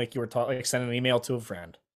typing like you were taught, like send an email to a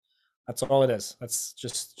friend. That's all it is. That's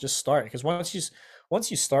just start. Because once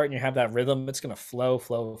you start and you have that rhythm, it's going to flow,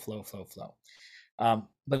 flow, flow, flow, flow.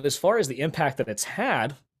 But as far as the impact that it's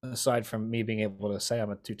had, aside from me being able to say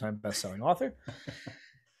I'm a 2-time best-selling author,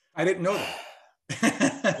 I didn't know that.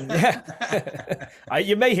 Yeah,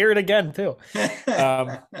 you may hear it again too.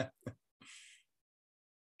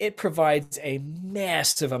 It provides a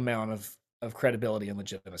massive amount of credibility and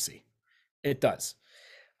legitimacy. It does.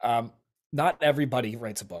 Not everybody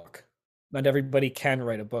writes a book. Not everybody can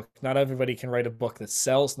write a book. Not everybody can write a book that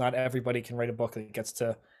sells. Not everybody can write a book that gets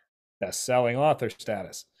to best-selling author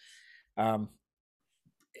status.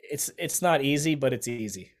 It's not easy, but it's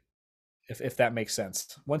easy, if that makes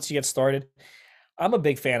sense. Once you get started, I'm a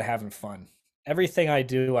big fan of having fun. Everything I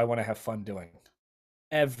do, I want to have fun doing.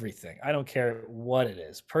 Everything. I don't care what it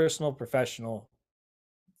is, personal, professional,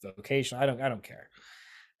 vocation. I don't care.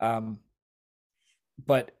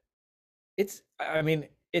 But it's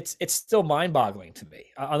still mind-boggling to me.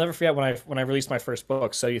 I'll never forget when I released my first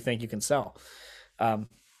book, So You Think You Can Sell.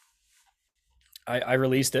 I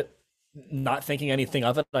released it not thinking anything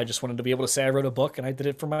of it. I just wanted to be able to say I wrote a book, and I did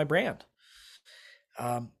it for my brand.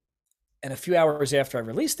 And a few hours after I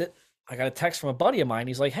released it, I got a text from a buddy of mine.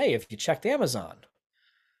 He's like, "Hey, if you checked Amazon."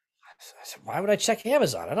 I said, "Why would I check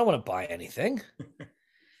Amazon? I don't want to buy anything."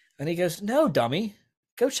 And he goes, "No, dummy,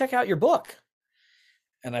 go check out your book."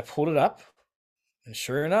 And I pulled it up, and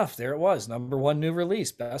sure enough, there it was, #1 new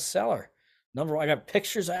release, bestseller. I got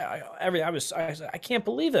pictures. I can't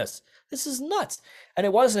believe this. This is nuts. And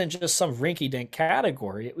it wasn't in just some rinky-dink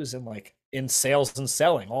category. It was in sales and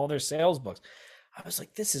selling, all their sales books. I was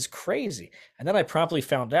like, this is crazy. And then I promptly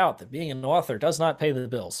found out that being an author does not pay the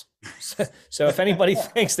bills. So if anybody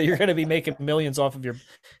thinks that you're going to be making millions off of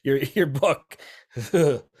your book,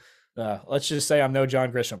 let's just say I'm no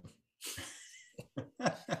John Grisham.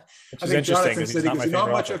 Which is interesting. I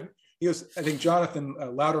think Jonathan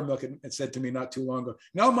Loudermilk had said to me not too long ago,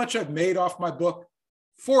 "You know how much I've made off my book?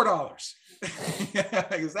 $4."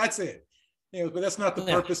 Because that's it. But that's not the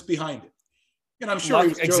purpose behind it. And I'm sure he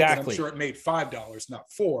was joking. Exactly. I'm sure it made $5, not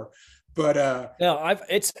 $4. But no,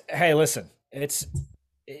 hey, listen,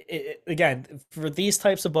 again, for these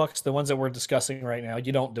types of books, the ones that we're discussing right now,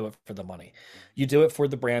 you don't do it for the money. You do it for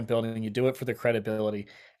the brand building. You do it for the credibility.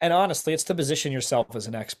 And honestly, it's to position yourself as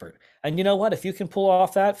an expert. And you know what? If you can pull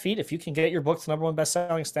off that feat, if you can get your book to #1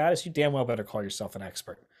 best-selling status, you damn well better call yourself an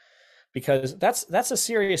expert, because that's a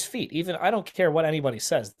serious feat. Even I don't care what anybody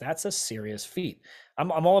says. That's a serious feat.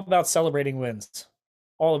 I'm all about celebrating wins.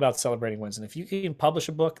 All about celebrating wins. And if you can publish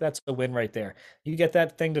a book, that's a win right there. You get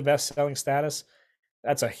that thing to best-selling status,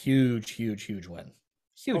 that's a huge, huge, huge win.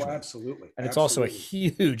 Huge win. Absolutely. And it's also a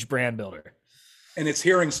huge brand builder. And it's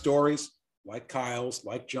hearing stories like Kyle's,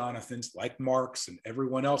 like Jonathan's, like Mark's, and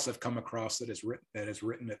everyone else I've come across that has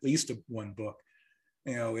written at least one book.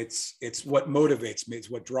 It's what motivates me. It's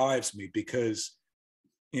what drives me, because,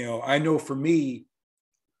 I know for me,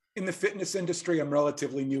 in the fitness industry, I'm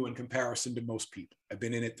relatively new in comparison to most people. I've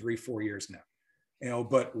been in it 3-4 years now,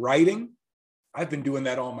 but writing, I've been doing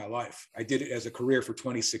that all my life. I did it as a career for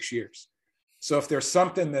 26 years. So if there's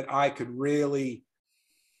something that I could really,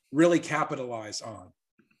 really capitalize on,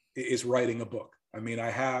 is writing a book.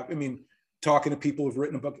 Talking to people who've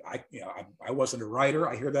written a book, I wasn't a writer.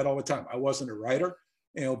 I hear that all the time. I wasn't a writer,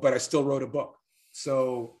 but I still wrote a book.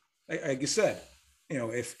 So like you said,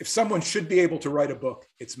 if someone should be able to write a book,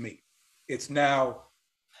 it's me. It's now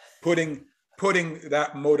putting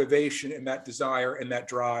that motivation and that desire and that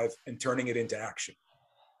drive and turning it into action.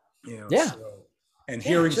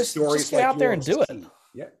 Hearing stories just get out there and do it.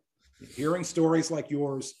 Yeah. Hearing stories like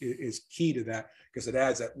yours is key to that, because it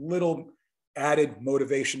adds that little added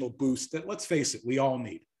motivational boost that, let's face it, we all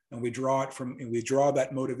need. And we draw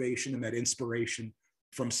that motivation and that inspiration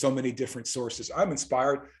from so many different sources. I'm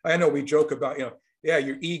inspired. I know we joke about,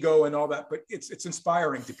 your ego and all that, but it's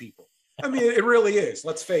inspiring to people. It really is.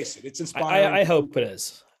 Let's face it. It's inspiring. I hope it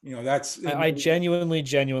is. I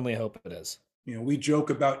genuinely hope it is. We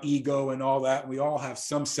joke about ego and all that. We all have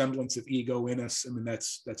some semblance of ego in us.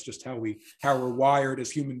 That's just how we're wired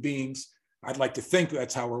as human beings. I'd like to think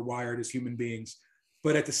that's how we're wired as human beings.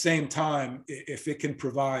 But at the same time, if it can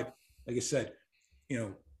provide, like I said,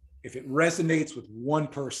 if it resonates with one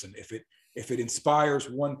person, if it inspires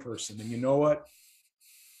one person, then you know what?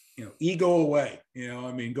 Ego away,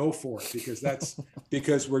 go for it,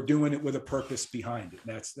 because we're doing it with a purpose behind it.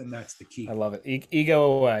 That's the key. I love it.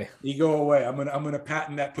 Ego away. Ego away. I'm gonna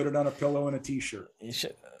patent that, put it on a pillow and a t-shirt. You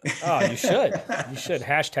should. Oh, you should. You should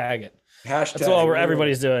hashtag it. That's all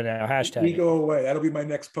everybody's doing now. Hashtag ego away. That'll be my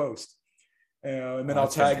next post. And then Oh, I'll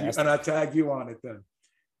that's tag fantastic. you, and I'll tag you on it then.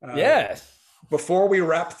 Yeah. Before we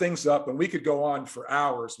wrap things up, and we could go on for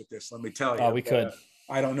hours with this, let me tell you. Oh, we could.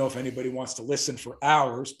 I don't know if anybody wants to listen for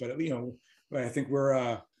hours, but I think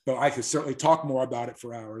but I could certainly talk more about it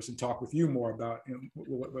for hours and talk with you more about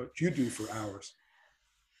what you do for hours.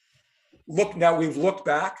 Now we've looked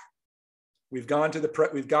back, we've gotten to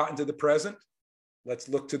the present. Let's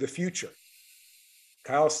look to the future.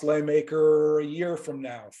 Kyle Slaymaker, a year from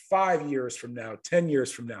now, 5 years from now, 10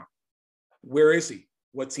 years from now, where is he?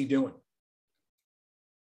 What's he doing?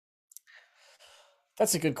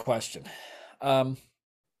 That's a good question.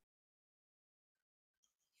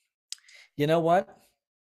 You know what?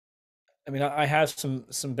 I mean, I have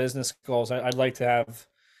some business goals. I'd like to have,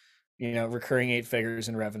 recurring 8 figures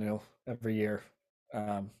in revenue every year.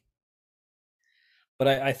 But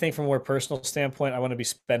I think from a more personal standpoint, I want to be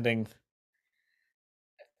spending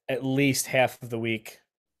at least half of the week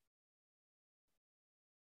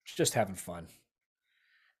just having fun.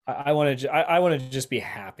 I want to just be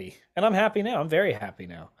happy, and I'm happy now. I'm very happy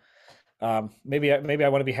now. Maybe I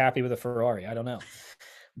want to be happy with a Ferrari. I don't know,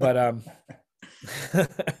 but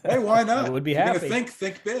hey, why not? I would be You're happy. Gonna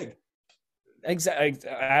think big. Exactly,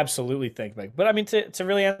 absolutely think big. But I mean, to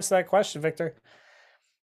really answer that question, Victor,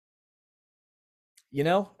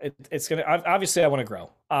 it's gonna obviously I want to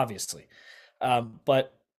grow, obviously,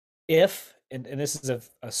 but if and this is a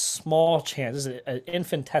small chance, this is an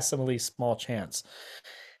infinitesimally small chance.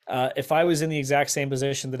 If I was in the exact same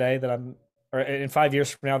position today or in 5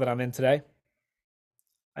 years from now that I'm in today,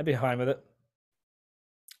 I'd be fine with it.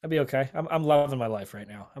 I'd be okay. I'm loving my life right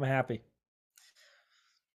now. I'm happy.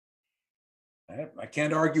 I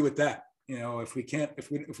can't argue with that. If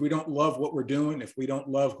we don't love what we're doing, if we don't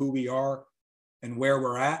love who we are and where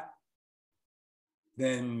we're at,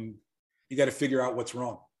 then you got to figure out what's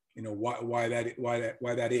wrong. Why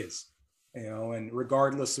that is. And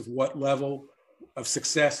regardless of what level of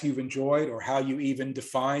success you've enjoyed or how you even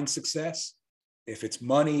define success, if it's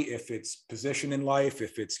money, if it's position in life,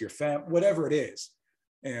 if it's your family, whatever it is,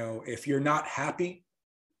 if you're not happy,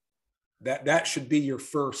 that should be your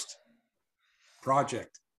first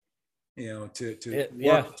project,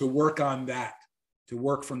 to work on that, to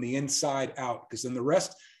work from the inside out. Because then the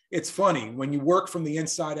rest, it's funny when you work from the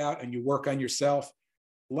inside out and you work on yourself,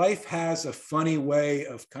 life has a funny way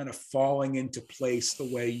of kind of falling into place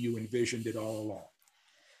the way you envisioned it all along.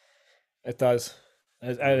 It does.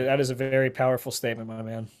 That is a very powerful statement, my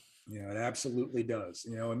man. It absolutely does.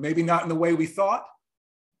 And maybe not in the way we thought,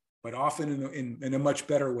 but often in a much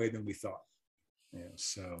better way than we thought.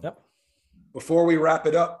 So yep. Before we wrap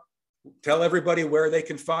it up, tell everybody where they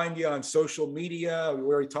can find you on social media. We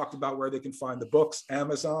already talked about where they can find the books,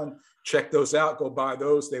 Amazon. Check those out. Go buy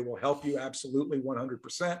those. They will help you absolutely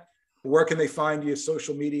 100%. Where can they find you?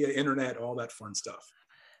 Social media, internet, all that fun stuff.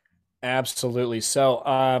 Absolutely.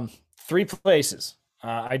 So 3 places.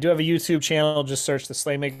 I do have a YouTube channel. Just search the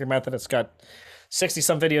Slaymaker Method. It's got 60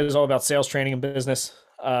 some videos all about sales training and business.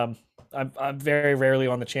 I'm very rarely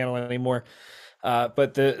on the channel anymore.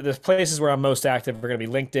 But the places where I'm most active are going to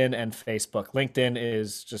be LinkedIn and Facebook. LinkedIn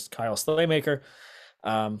is just Kyle Slaymaker.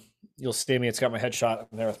 You'll see me. It's got my headshot.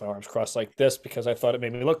 I'm there with my arms crossed like this because I thought it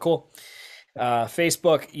made me look cool.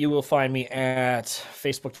 Facebook, you will find me at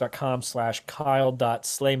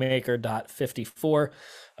facebook.com/kyle.slaymaker.54.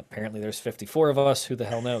 Apparently there's 54 of us. Who the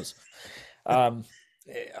hell knows? I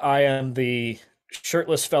am the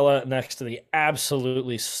shirtless fella next to the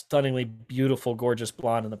absolutely stunningly beautiful, gorgeous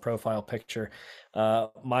blonde in the profile picture.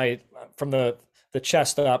 From the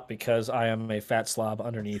chest up, because I am a fat slob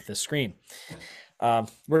underneath the screen.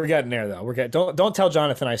 We're getting there though. Don't tell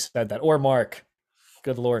Jonathan I said that, or Mark.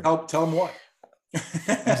 Good Lord. Tell him what.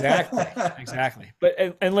 Exactly.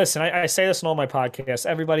 But and listen, I say this in all my podcasts.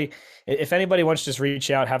 Everybody, if anybody wants to just reach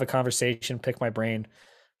out, have a conversation, pick my brain,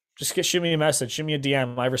 just shoot me a message, shoot me a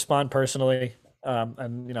DM. I respond personally.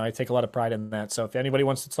 And I take a lot of pride in that. So if anybody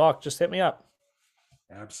wants to talk, just hit me up.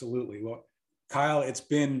 Absolutely. Well, Kyle, it's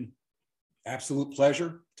been absolute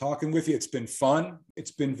pleasure talking with you. It's been fun. It's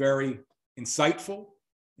been very insightful,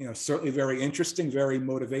 certainly very interesting, very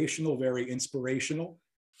motivational, very inspirational.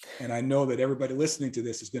 And I know that everybody listening to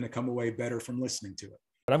this is going to come away better from listening to it.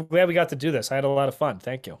 But I'm glad we got to do this. I had a lot of fun.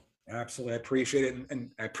 Thank you. Absolutely. I appreciate it. And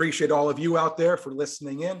I appreciate all of you out there for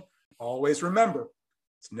listening in. Always remember,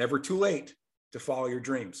 it's never too late to follow your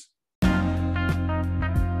dreams.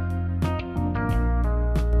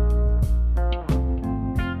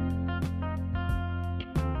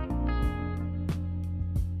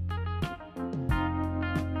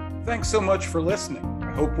 Thanks so much for listening.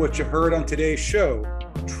 I hope what you heard on today's show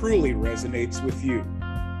truly resonates with you.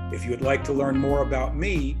 If you would like to learn more about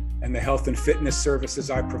me and the health and fitness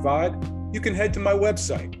services I provide, you can head to my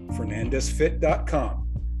website, fernandezfit.com.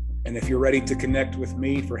 And if you're ready to connect with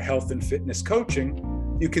me for health and fitness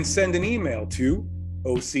coaching, you can send an email to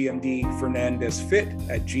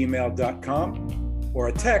ocmdfernandezfit@gmail.com or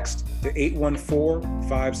a text to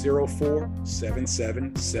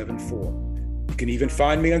 814-504-7774. You can even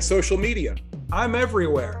find me on social media. I'm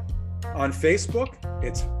everywhere. On Facebook,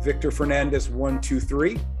 it's Victor Fernandez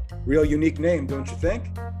 123. Real unique name, don't you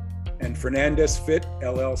think? And Fernandez Fit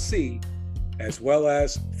LLC, as well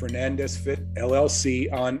as Fernandez Fit LLC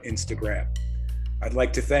on Instagram. I'd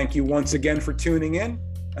like to thank you once again for tuning in.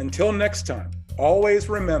 Until next time, always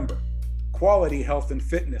remember, quality health and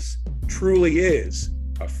fitness truly is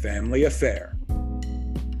a family affair.